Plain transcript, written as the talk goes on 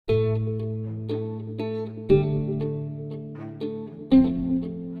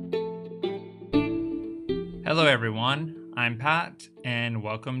Hello, everyone. I'm Pat, and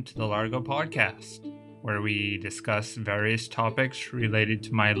welcome to the Largo Podcast, where we discuss various topics related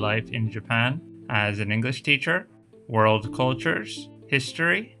to my life in Japan as an English teacher, world cultures,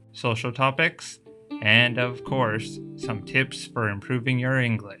 history, social topics, and of course, some tips for improving your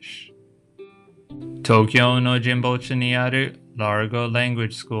English. 東京の神保町にある Largo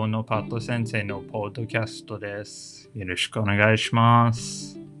Language School のパット先生のポッドキャストです。よろしくお願いしま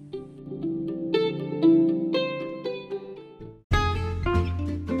す。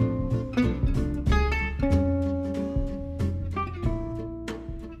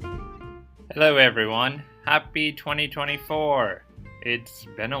Hello everyone, happy 2024! It's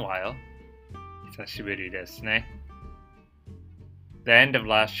been a while. 久しぶりですね. The end of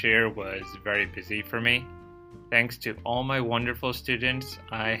last year was very busy for me. Thanks to all my wonderful students,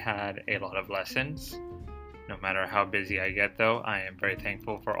 I had a lot of lessons. No matter how busy I get though, I am very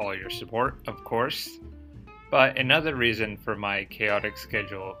thankful for all your support, of course. But another reason for my chaotic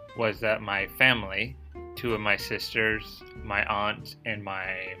schedule was that my family, two of my sisters, my aunt, and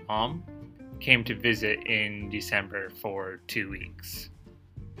my mom, came to visit in December for 2 weeks.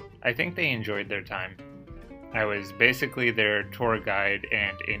 I think they enjoyed their time. I was basically their tour guide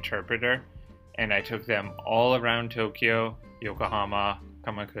and interpreter, and I took them all around Tokyo, Yokohama,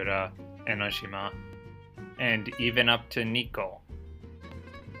 Kamakura, Enoshima, and even up to Nikko.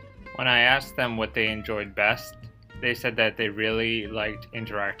 When I asked them what they enjoyed best, they said that they really liked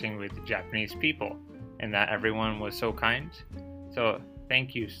interacting with Japanese people and that everyone was so kind. So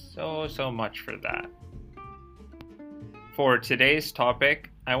thank you so much for that. For today's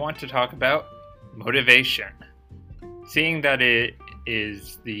topic, I want to talk about motivation. Seeing that it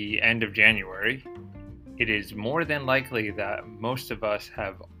is the end of January, it is more than likely that most of us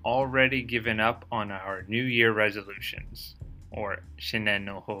have already given up on our New Year resolutions, or Shinen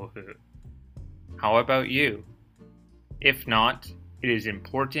no Hofu. How about you? If not, it is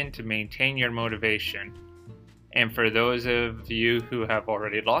important to maintain your motivation. And for those of you who have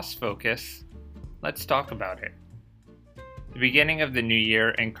already lost focus, let's talk about it. The beginning of the new year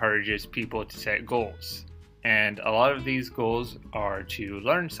encourages people to set goals, and a lot of these goals are to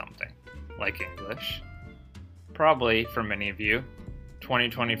learn something, like English. Probably for many of you,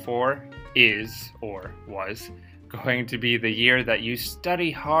 2024 is, or was, going to be the year that you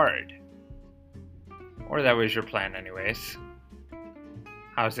study hard. Or that was your plan anyways.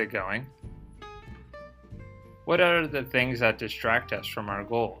 How's it going? What are the things that distract us from our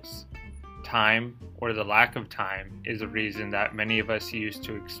goals? Time, or the lack of time, is a reason that many of us use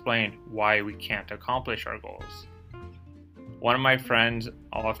to explain why we can't accomplish our goals. One of my friends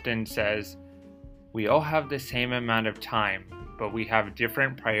often says, we all have the same amount of time, but we have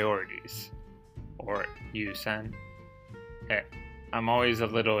different priorities. Or Yusen. Hey, I'm always a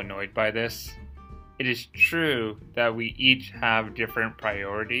little annoyed by this. It is true that we each have different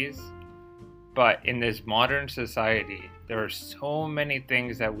priorities, but in this modern society, there are so many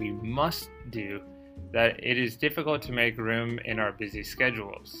things that we must do that it is difficult to make room in our busy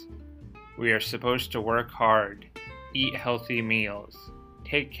schedules. We are supposed to work hard, eat healthy meals,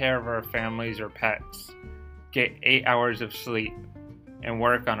 take care of our families or pets, get 8 hours of sleep, and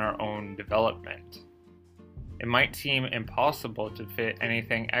work on our own development. It might seem impossible to fit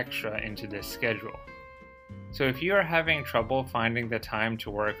anything extra into this schedule. So if you are having trouble finding the time to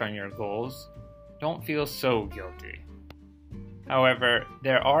work on your goals, don't feel so guilty. However,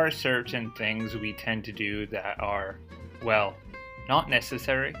 there are certain things we tend to do that are, well, not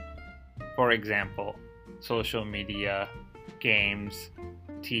necessary. For example, social media, games,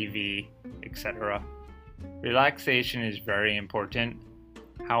 TV, etc. Relaxation is very important.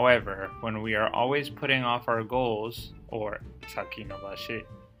 However, when we are always putting off our goals, or sakinobashi,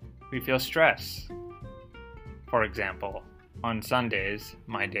 we feel stress. For example, on Sundays,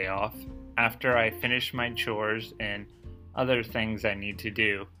 my day off, after I finish my chores and other things I need to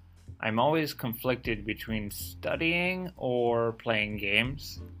do, I'm always conflicted between studying or playing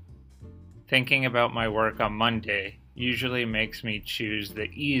games. Thinking about my work on Monday usually makes me choose the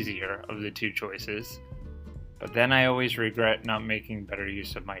easier of the two choices, but then I always regret not making better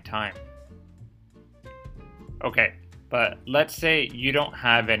use of my time. Okay, but let's say you don't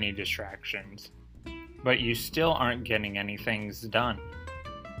have any distractions, but you still aren't getting any things done.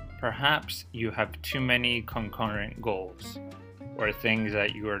 Perhaps you have too many concurrent goals, or things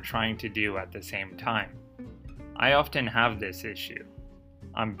that you are trying to do at the same time. I often have this issue.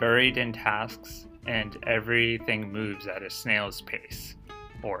 I'm buried in tasks, and everything moves at a snail's pace,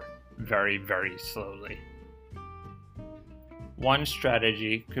 or very slowly. One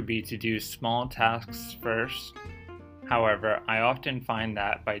strategy could be to do small tasks first. However, I often find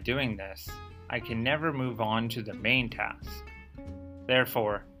that by doing this, I can never move on to the main task.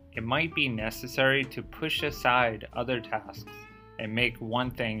 Therefore, it might be necessary to push aside other tasks and make one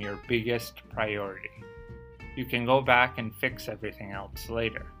thing your biggest priority. You can go back and fix everything else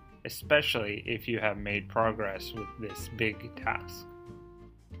later, especially if you have made progress with this big task.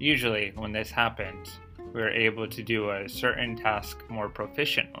 Usually, when this happens, we are able to do a certain task more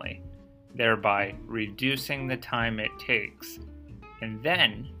proficiently, thereby reducing the time it takes, and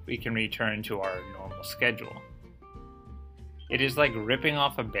then we can return to our normal schedule. It is like ripping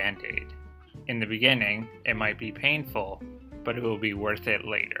off a band-aid. In the beginning, it might be painful, but it will be worth it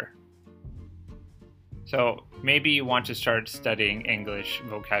later. So maybe you want to start studying English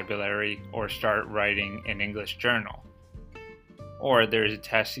vocabulary or start writing an English journal. Or there's a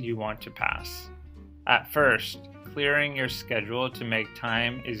test you want to pass. At first, clearing your schedule to make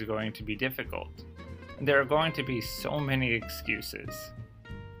time is going to be difficult. There are going to be so many excuses.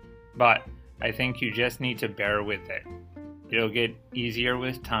 But I think you just need to bear with it. It'll get easier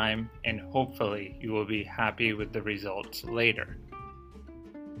with time, and hopefully you will be happy with the results later.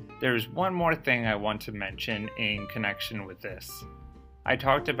 There's one more thing I want to mention in connection with this. I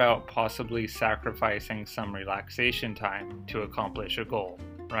talked about possibly sacrificing some relaxation time to accomplish a goal,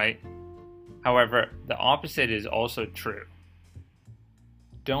 right? However, the opposite is also true.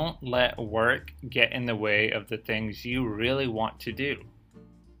 Don't let work get in the way of the things you really want to do.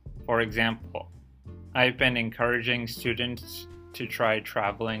 For example, I've been encouraging students to try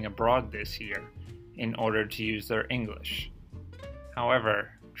traveling abroad this year in order to use their English.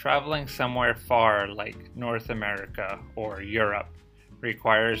 However, traveling somewhere far like North America or Europe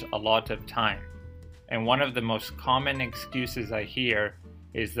requires a lot of time. And one of the most common excuses I hear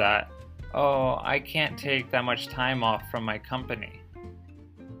is that, "Oh, I can't take that much time off from my company."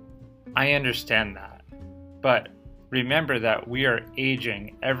 I understand that, but remember that we are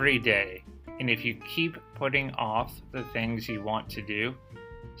aging every day. And if you keep putting off the things you want to do,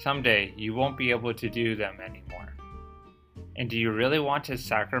 someday you won't be able to do them anymore. And do you really want to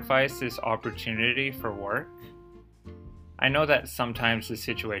sacrifice this opportunity for work? I know that sometimes the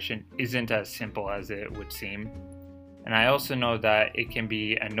situation isn't as simple as it would seem. And I also know that it can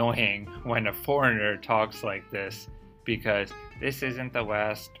be annoying when a foreigner talks like this because this isn't the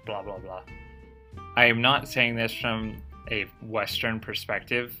West, blah blah blah. I am not saying this from a Western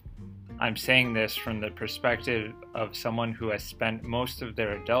perspective. I'm saying this from the perspective of someone who has spent most of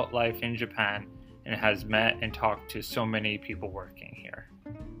their adult life in Japan and has met and talked to so many people working here.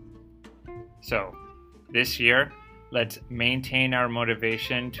 So, this year, let's maintain our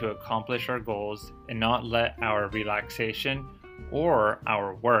motivation to accomplish our goals and not let our relaxation or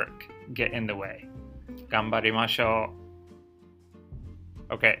our work get in the way. Ganbarimashou!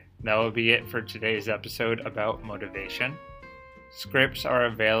 Okay, that will be it for today's episode about motivation. Scripts are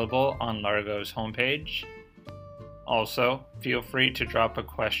available on Largo's homepage. Also, feel free to drop a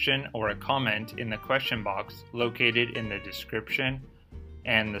question or a comment in the question box located in the description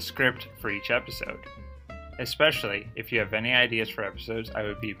and the script for each episode. Especially if you have any ideas for episodes, I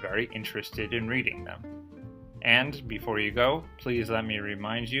would be very interested in reading them. And before you go, please let me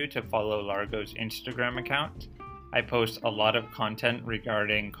remind you to follow Largo's Instagram account. I post a lot of content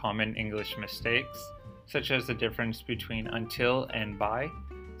regarding common English mistakes, such as the difference between until and by,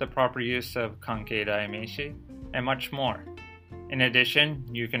 the proper use of kankei daimeshi, and much more. In addition,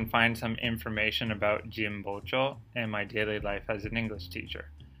 you can find some information about Jinbocho and my daily life as an English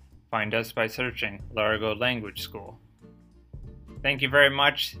teacher. Find us by searching Largo Language School. Thank you very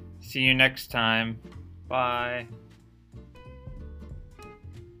much. See you next time. Bye.